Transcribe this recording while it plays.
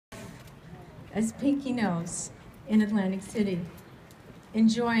as Pinky knows, in Atlantic City,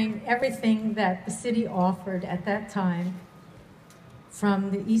 enjoying everything that the city offered at that time,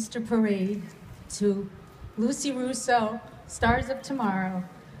 from the Easter Parade to Lucy Russo, Stars of Tomorrow,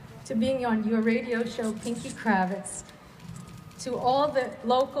 to being on your radio show, Pinky Kravitz, to all the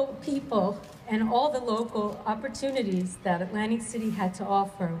local people and all the local opportunities that Atlantic City had to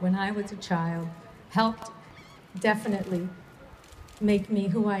offer when I was a child, helped definitely make me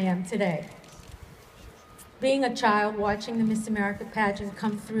who I am today. Being a child, watching the Miss America pageant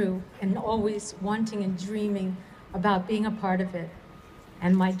come through and always wanting and dreaming about being a part of it.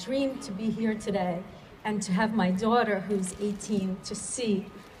 And my dream to be here today and to have my daughter, who's 18, to see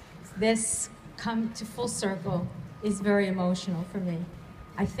this come to full circle is very emotional for me.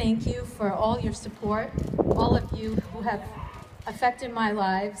 I thank you for all your support, all of you who have affected my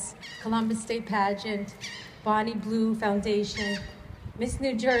lives, Columbus State Pageant, Bonnie Blue Foundation, Miss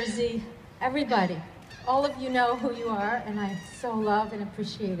New Jersey, everybody. All of you know who you are, and I so love and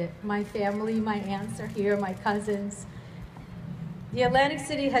appreciate it. My family, my aunts are here, my cousins. The Atlantic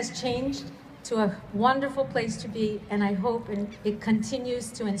City has changed to a wonderful place to be, and I hope it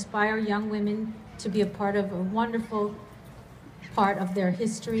continues to inspire young women to be a part of a wonderful part of their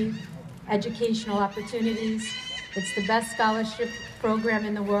history, educational opportunities. It's the best scholarship program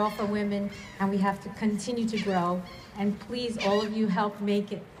in the world for women, and we have to continue to grow. And please, all of you, help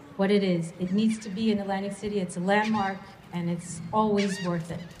make it what it is. It needs to be in Atlantic City. It's a landmark, and it's always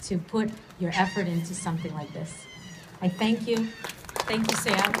worth it to put your effort into something like this. I thank you. Thank you,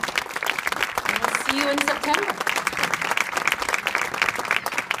 Sam. And we'll see you in September.